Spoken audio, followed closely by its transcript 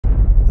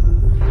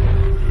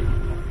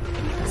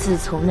自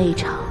从那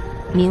场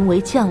名为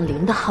降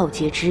临的浩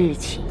劫之日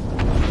起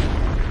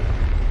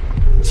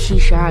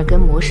，72根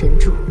魔神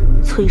柱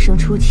催生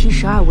出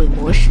72位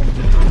魔神，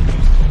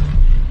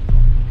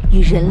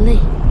与人类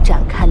展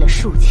开了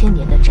数千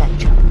年的战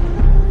争。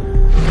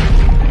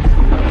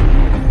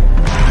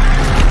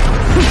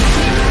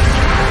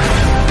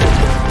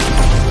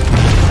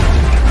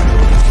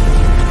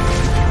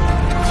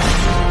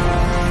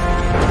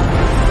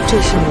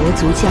这是魔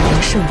族降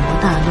临圣魔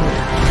大陆的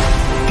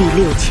第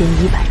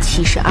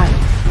6172年，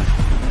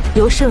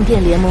由圣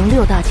殿联盟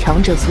6大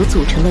强者所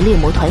组成的猎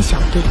魔团小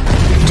队，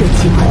正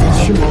计划在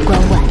驱魔关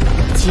外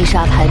击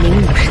杀排名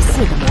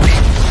54的魔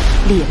神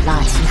猎拉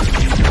基。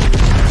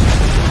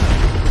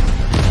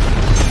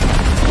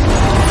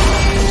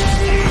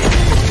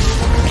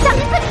小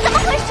林子，你怎么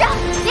回事啊？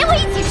连我一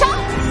起烧！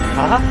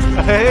啊，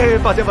哎，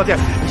抱歉，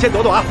你先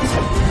躲躲啊！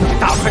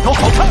大块头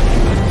好看，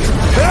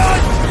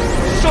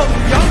圣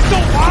阳咒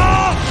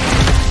法！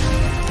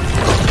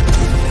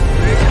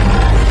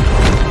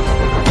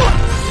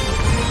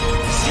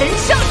神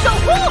圣守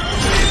护！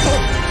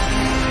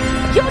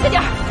悠着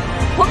点儿，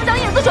我们等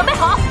影子准备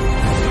好。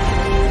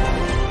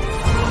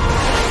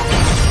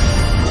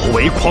魔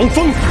为狂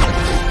风！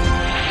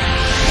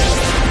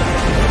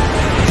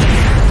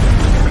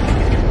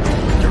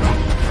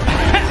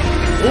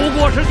不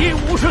过是第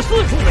54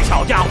处的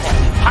小家伙，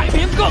排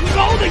名更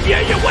高的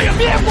爷爷我也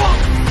灭过。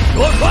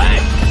热水，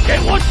给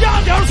我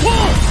下点醋！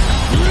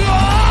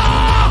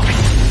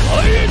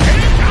一起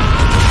干！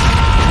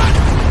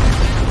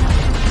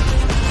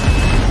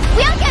不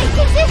要掉以轻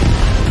心，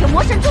有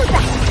魔神柱在，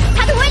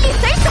它的威力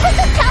随时会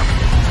更强。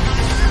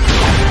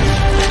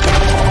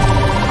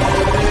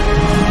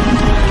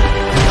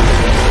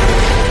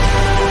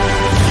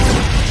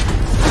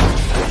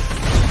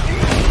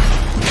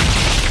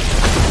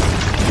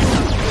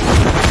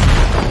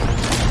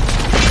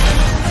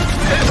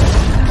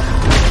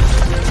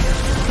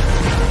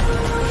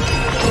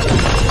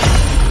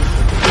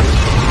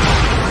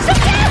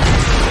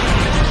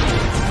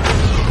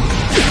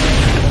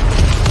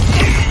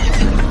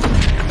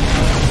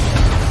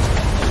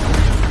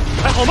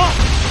好吗？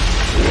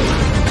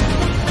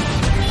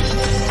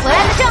我来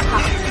的正好，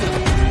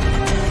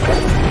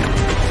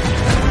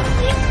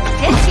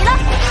捡起了，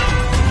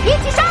一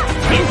起上！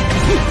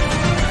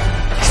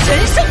神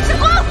圣之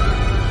光，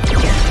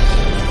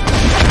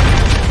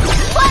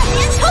万年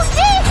冲击，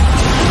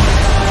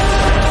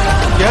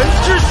炎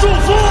之束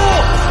缚，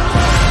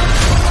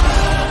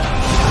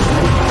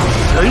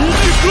人域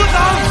格挡，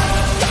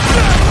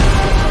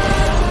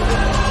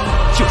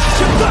就是现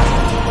在，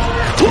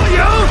脱颖！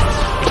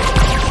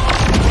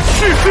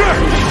试试！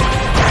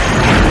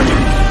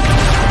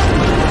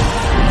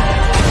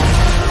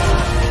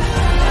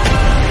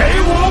给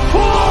我破！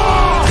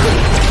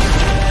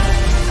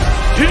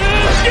天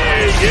地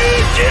一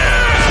剑！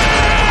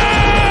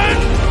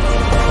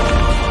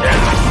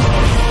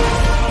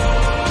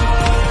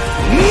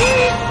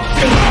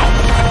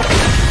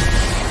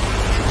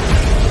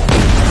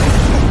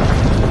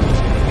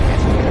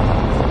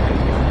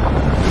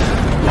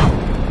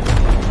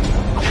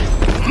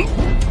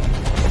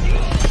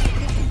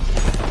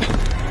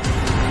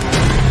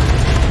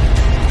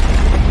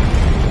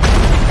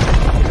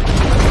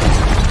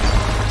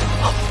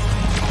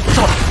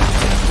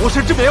魔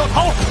神之冕要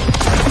逃，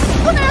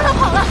不能让他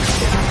跑了，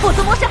否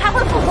则魔神还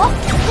会复活，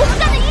我们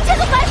干的一切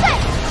都白费。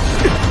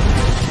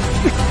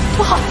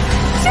不好，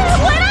圣人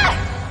回来！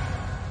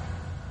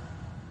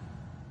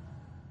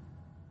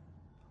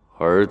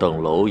尔等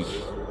蝼蚁，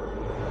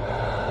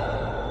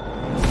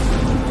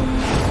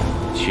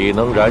岂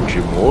能染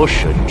指魔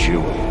神之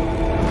威？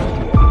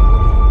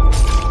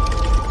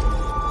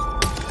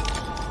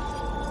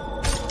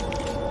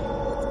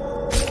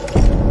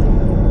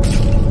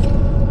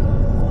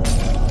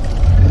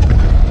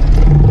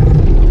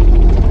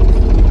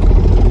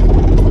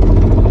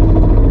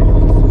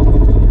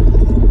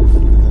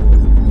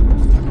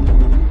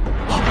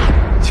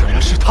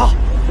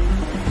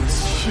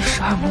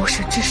魔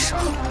神之首，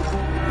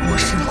魔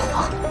神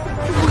皇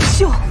枫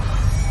秀。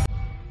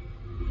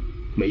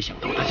没想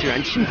到他竟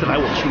然亲自来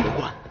我驱魔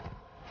关，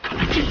看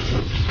来这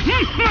次，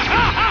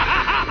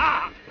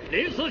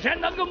临死前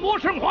能跟魔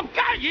神皇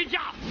干一架，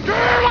值了！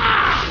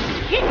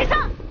一起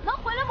上，能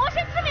毁了魔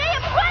神之冕也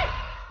不亏。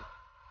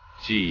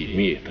寂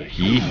灭的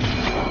一幕。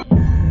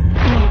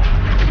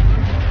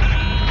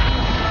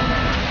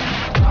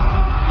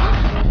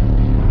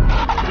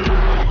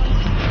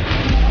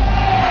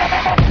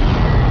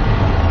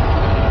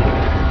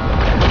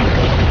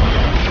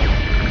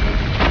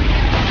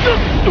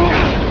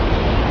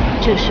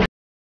这是。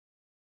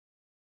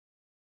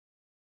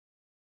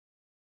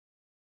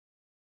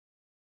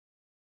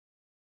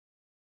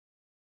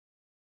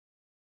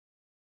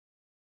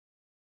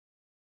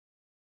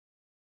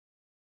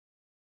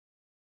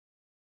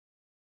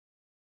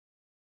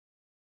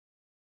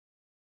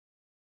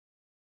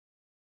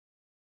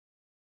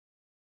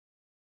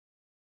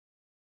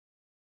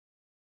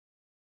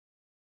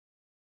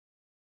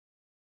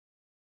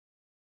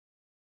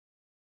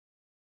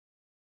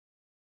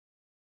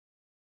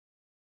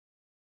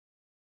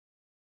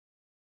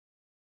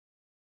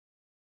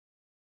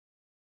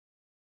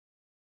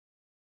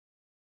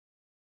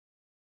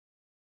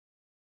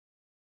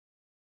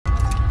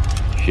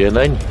原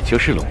来你就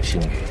是龙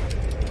星宇，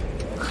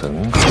很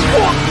好。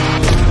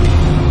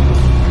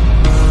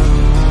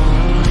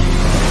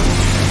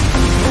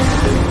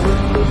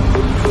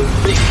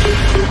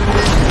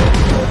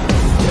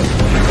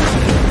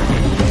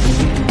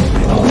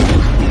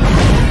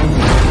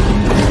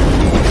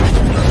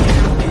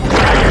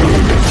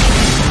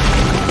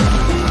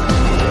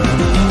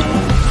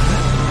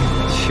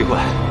奇怪，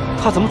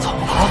他怎么走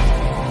了？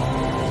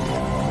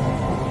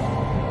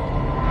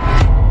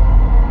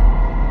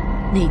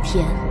那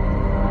天，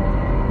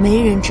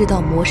没人知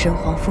道魔神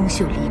皇枫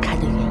秀离开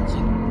的原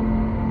因，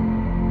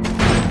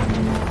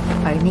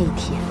而那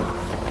天，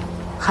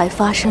还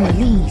发生了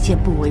另一件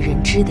不为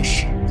人知的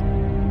事：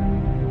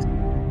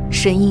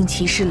神印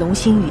骑士龙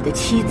星宇的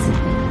妻子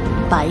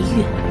白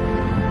月，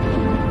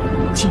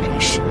竟然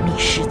神秘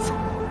失踪。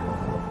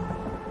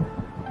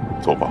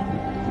走吧，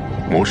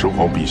魔神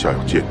皇陛下要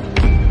见你。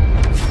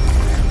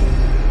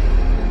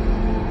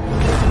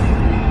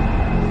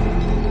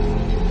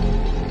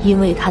因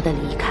为他的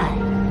离开，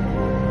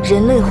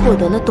人类获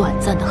得了短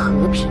暂的和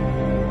平，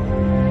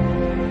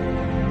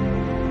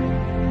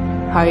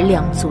而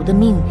两族的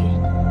命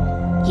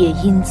运也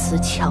因此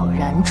悄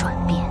然转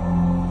变。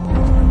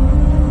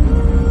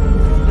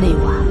那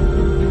晚，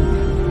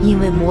因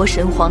为魔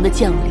神皇的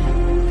降临，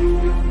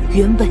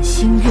原本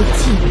星月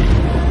寂灭，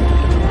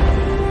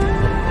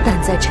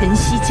但在晨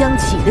曦将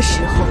起的时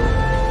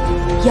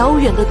候，遥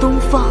远的东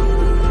方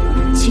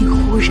竟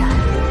忽然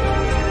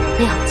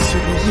亮起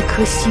了一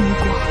颗星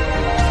光。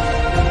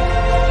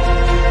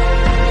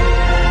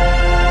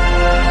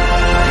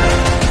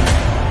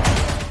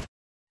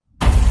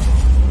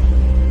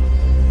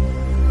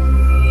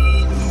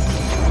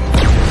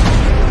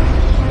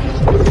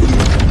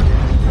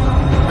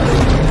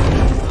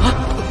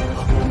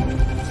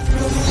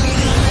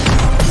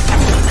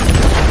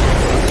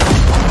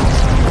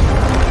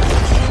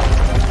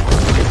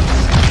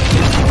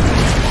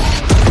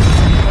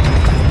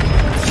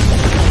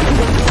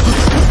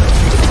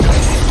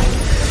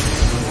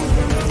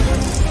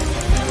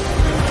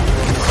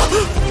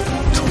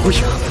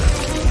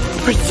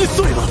被击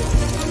碎了。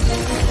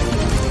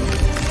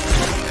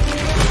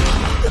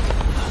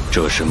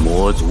这是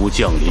魔族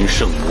降临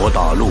圣魔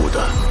大陆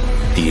的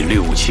第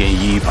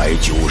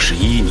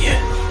6191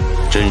年，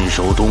镇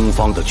守东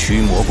方的驱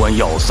魔官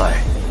要塞，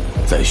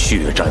在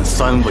血战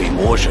3位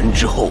魔神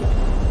之后，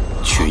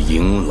却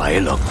迎来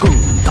了更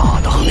大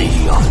的黑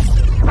暗。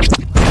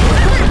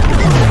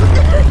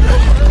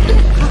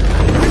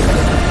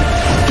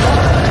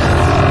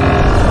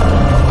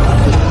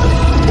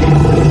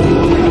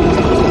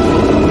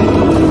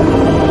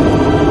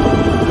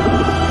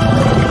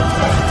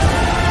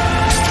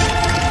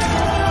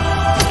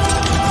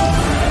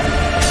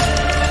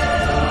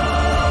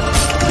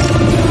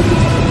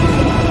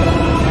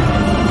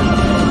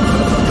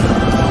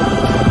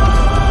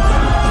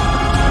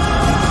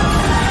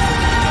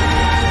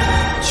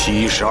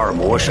72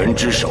魔神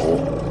之首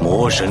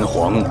魔神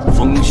皇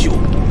枫秀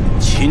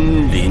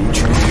亲临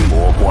驱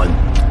魔关。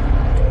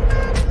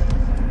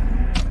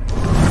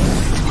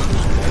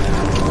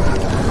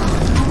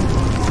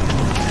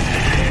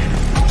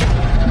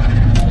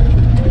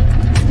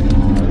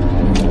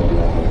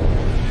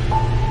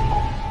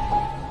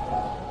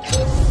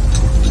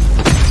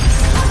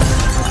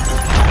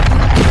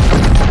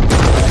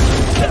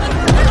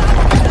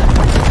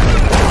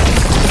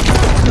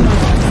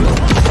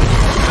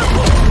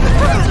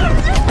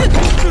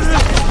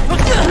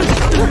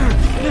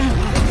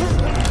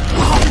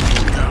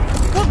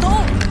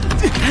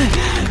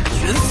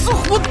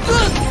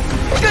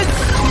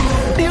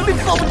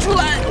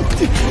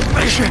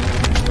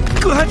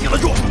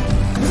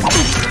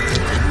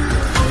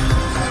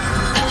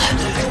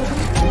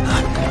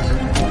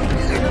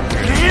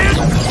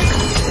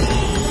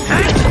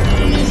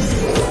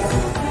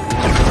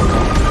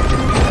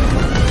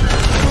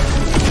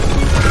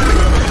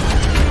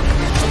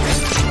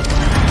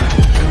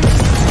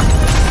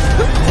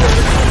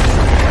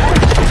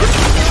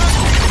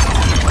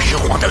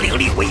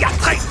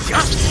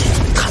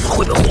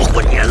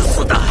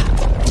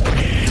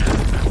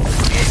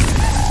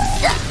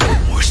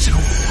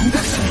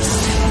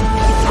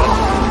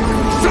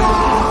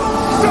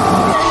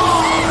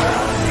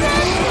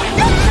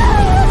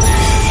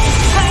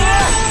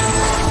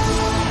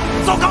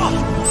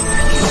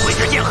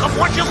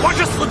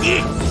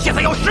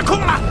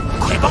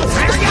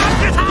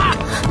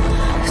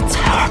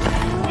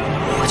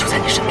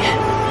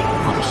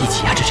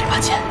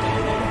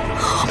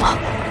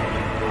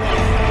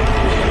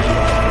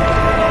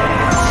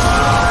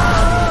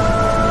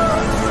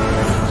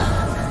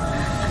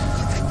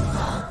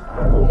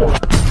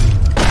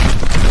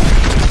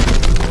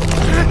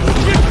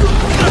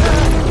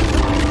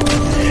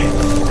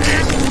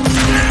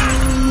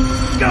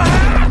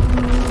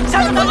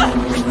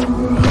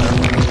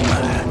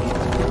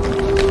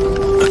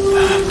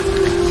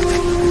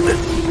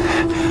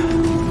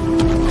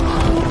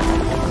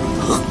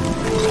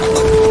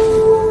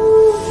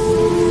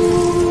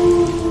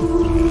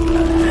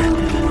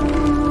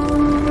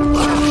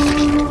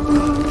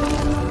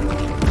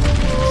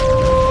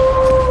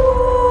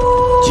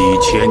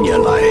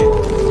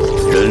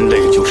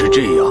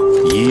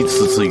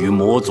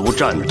魔族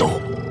战斗，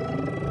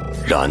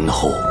然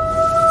后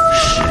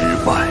失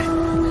败。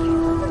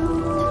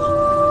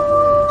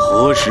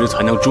何时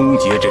才能终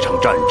结这场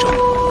战争？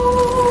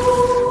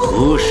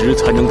何时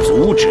才能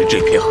阻止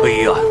这片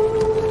黑暗？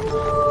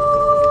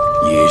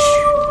也许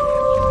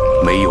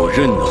没有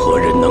任何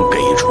人能给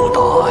出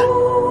答案。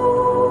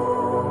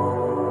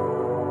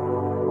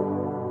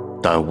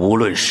但无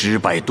论失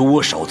败多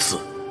少次，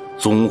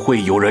总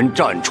会有人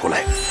站出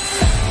来，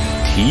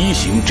提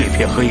醒这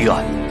片黑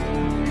暗，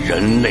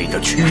人类的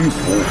屈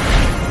服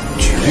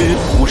绝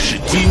不是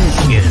今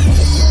天。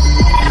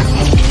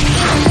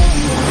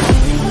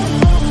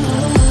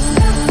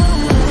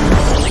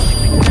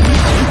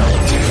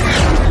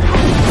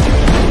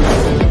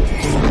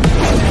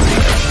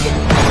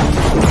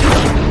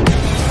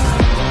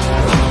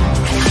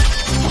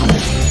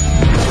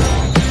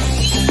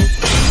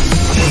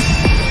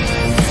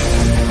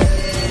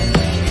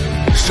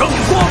圣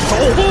光守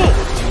护！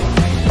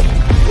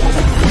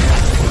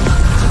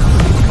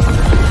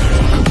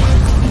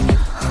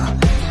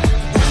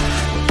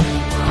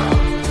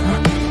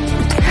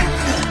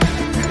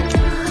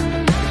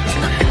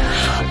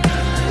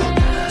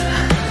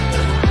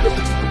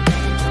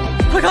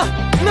快看，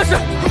那是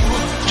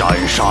斩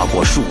杀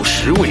过数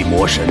十位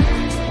魔神，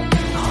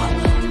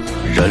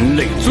人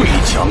类最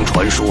强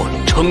传说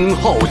称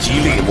号级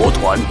猎魔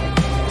团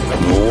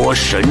魔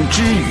神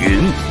之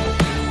云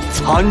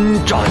参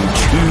战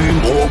驱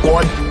魔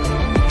关。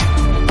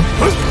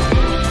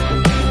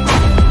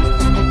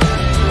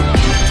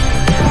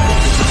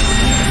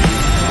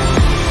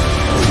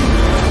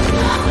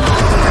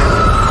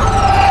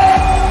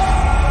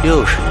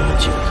又是你们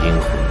几个阴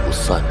魂不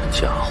散的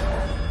家伙！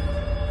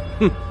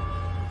哼，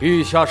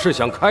陛下是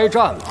想开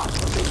战吗？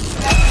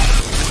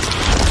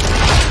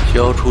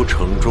交出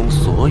城中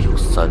所有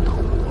3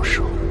头魔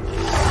兽，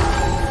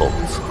否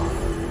则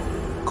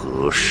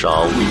格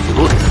杀未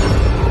论。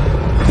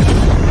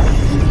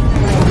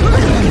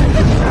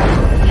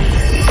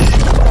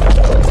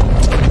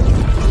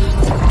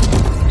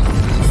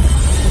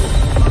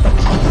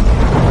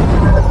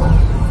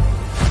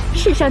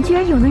世上居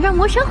然有能让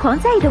魔神皇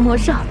在意的魔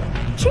兽，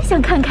真想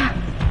看看。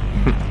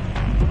哼，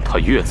他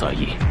越在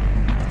意，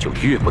就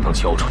越不能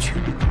交出去。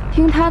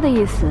听他的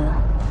意思，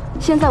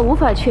现在无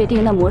法确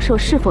定那魔兽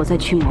是否在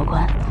驱魔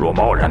关。若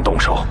贸然动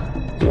手，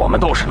我们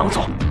倒是能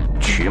走，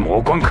驱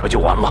魔关可就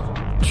完了。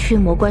驱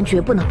魔关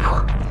绝不能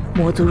破，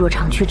魔族若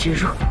长驱直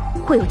入，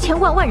会有千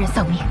万万人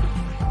丧命。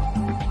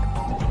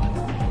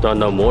但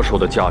那魔兽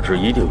的价值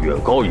一定远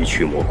高于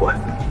驱魔关，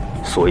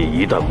所以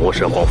一旦魔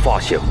神皇发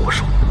现魔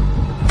兽，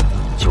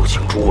就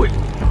请诸位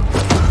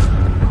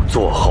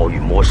做好与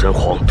魔神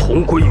皇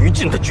同归于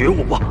尽的觉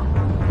悟吧。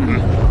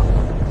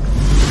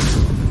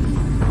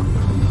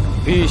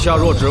陛下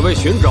若只为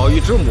寻找一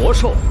只魔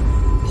兽，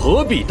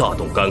何必大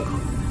动干戈？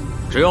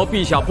只要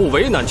陛下不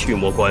为难驱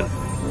魔关，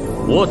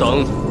我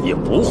等也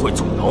不会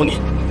阻挠您。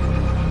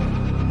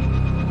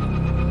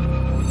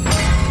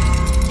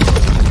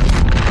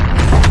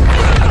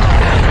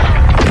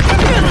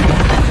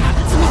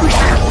怎么回事？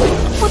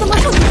我的魔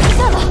兽怎么出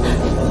现了？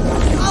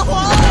阿黄！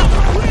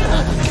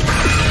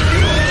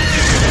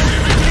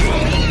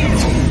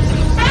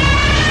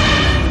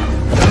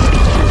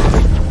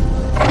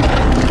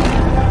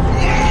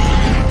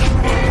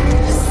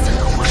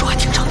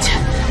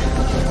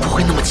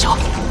强，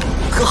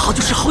隔好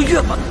就是皓月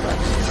吧。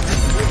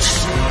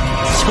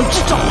强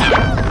制召唤。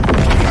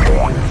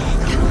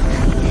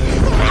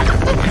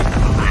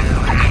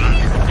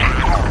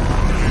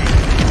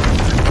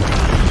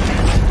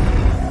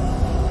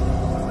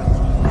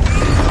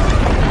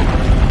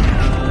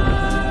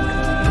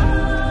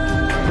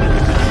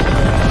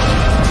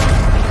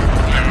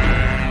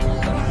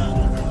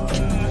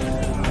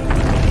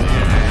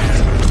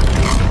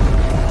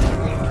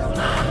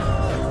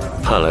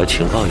看来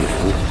情报有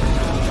误。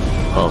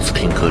奥斯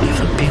汀格里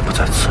芬并不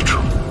在此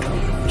处，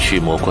驱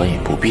魔关也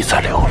不必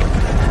再留了。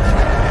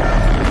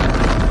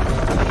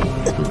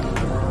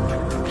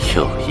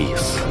有意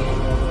思。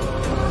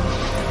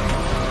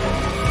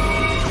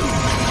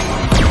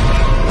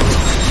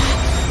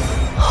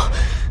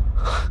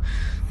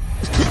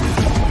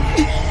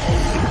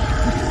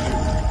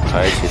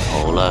抬起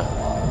头来，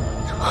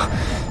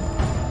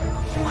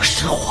我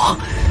神皇。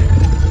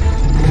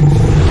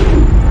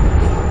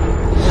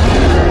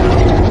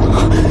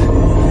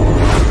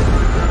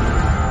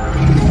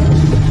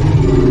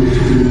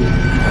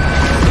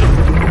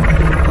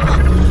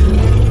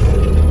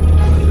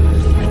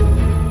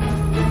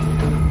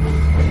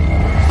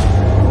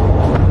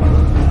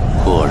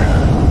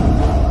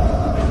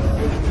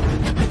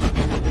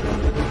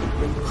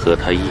和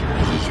他一模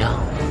一样，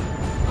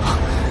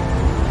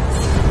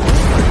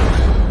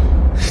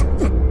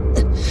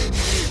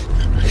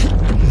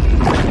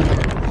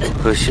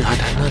可惜还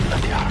太嫩了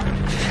点儿。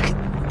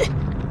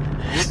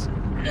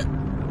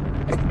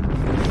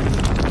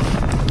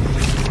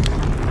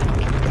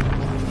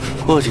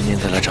过几年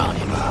再来找你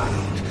吧，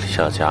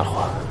小家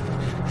伙。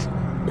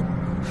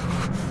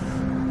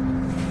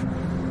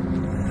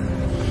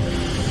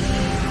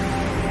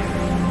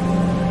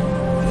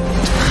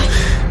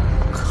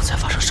刚才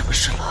发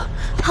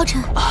皓晨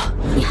啊，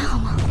你还好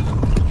吗？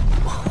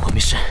我没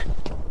事，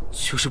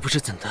就是不知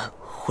怎的，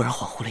忽然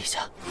恍惚了一下。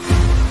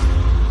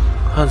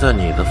看在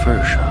你的份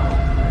上，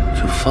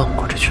就放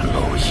过这群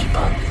蝼蚁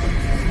吧。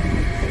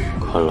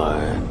看来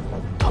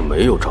他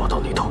没有找到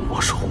那套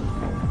魔术。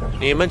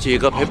你们几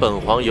个陪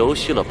本皇游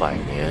戏了100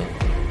年，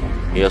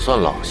也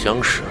算老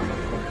相识了。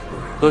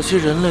可惜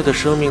人类的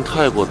生命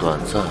太过短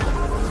暂，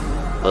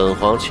本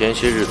皇前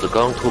些日子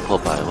刚突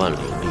破100万灵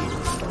力，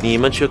你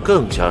们却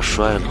更加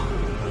衰老。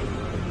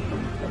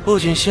不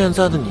仅现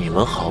在的你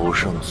们毫无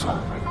胜算，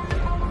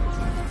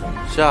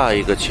下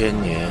一个1000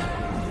年，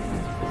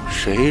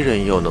谁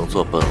人又能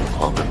做本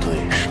皇的对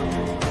手？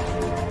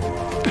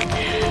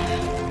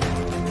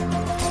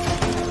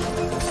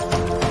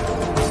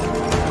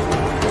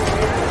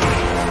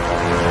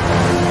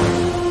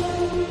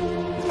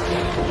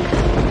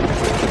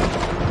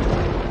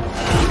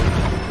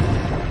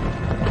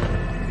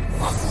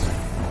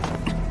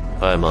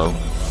拜蒙，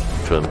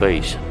准备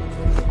一下，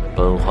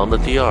本皇的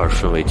第2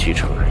顺位继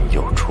承人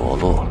又着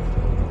落了。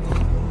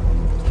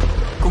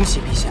恭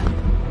喜陛下。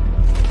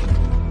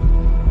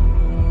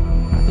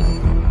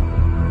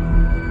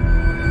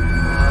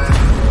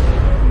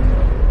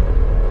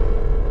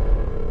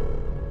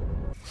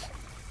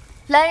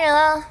来人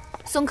啊，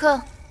送客。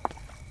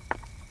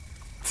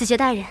子爵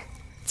大人，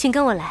请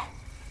跟我来。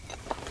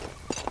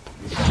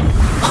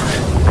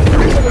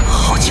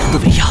好强的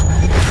威压，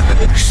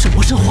是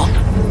魔神皇。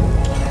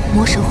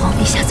魔神皇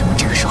陛下怎么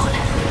这个时候来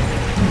了？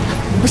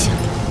不行，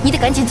你得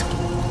赶紧走。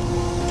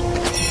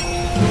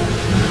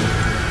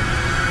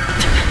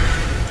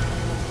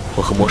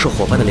我和魔兽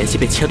伙伴的联系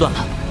被切断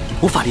了，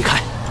无法离开。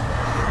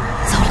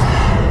糟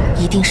了，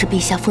一定是陛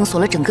下封锁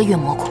了整个月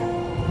魔谷。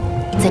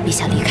在陛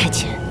下离开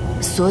前，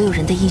所有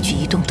人的一举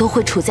一动都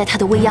会处在他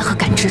的威压和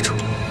感知中。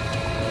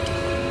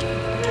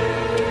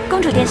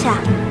公主殿下，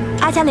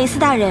阿加雷斯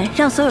大人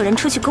让所有人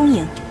出去恭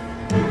迎，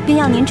并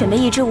要您准备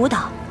一支舞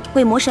蹈，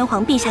为魔神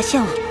皇陛下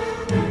献舞。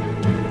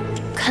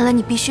看来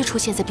你必须出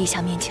现在陛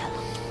下面前了，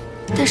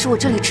但是我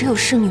这里只有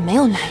侍女，没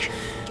有男人。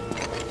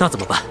那怎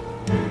么办？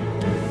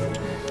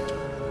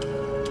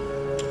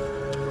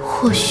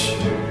或许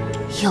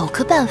有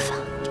个办法，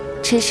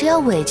只是要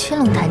委屈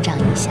龙坛长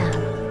一下。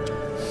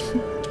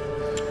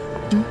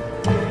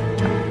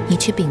你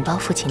去禀报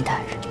父亲大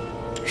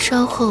人，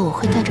稍后我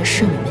会带着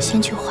侍女们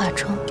先去化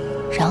妆，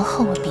然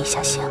后为陛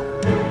下献舞。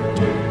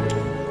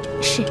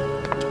是。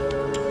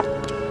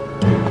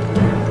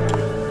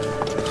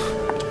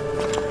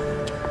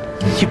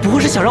你不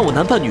会是想让我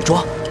男扮女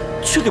装，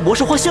去给魔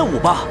神皇献舞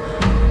吧？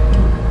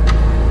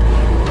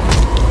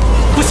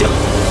不行！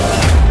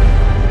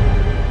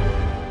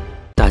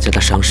大家的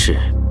伤势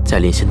在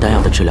临仙丹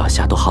药的治疗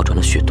下都好转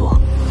了许多，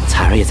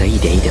彩儿也在一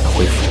点一点的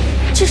恢复。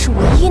这是唯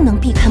一能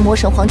避开魔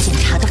神皇检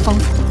查的方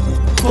法。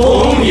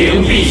恭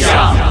迎陛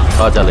下！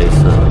阿加雷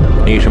斯，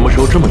你什么时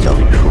候这么讲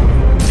礼数？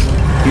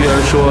玉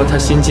儿说她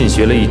新近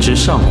学了一支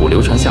上古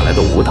流传下来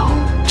的舞蹈，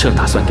正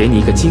打算给你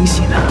一个惊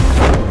喜呢。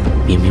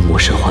明明魔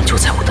神皇就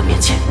在我的面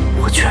前，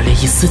我居然连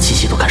一丝气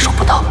息都感受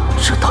不到，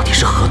这到底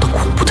是何等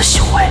恐怖的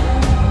行为？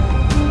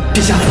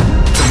陛下，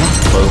怎么？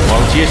本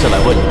皇接下来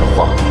问你的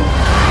话，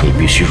你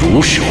必须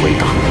如实回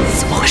答。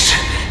怎么回事？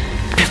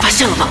被发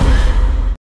现了吗？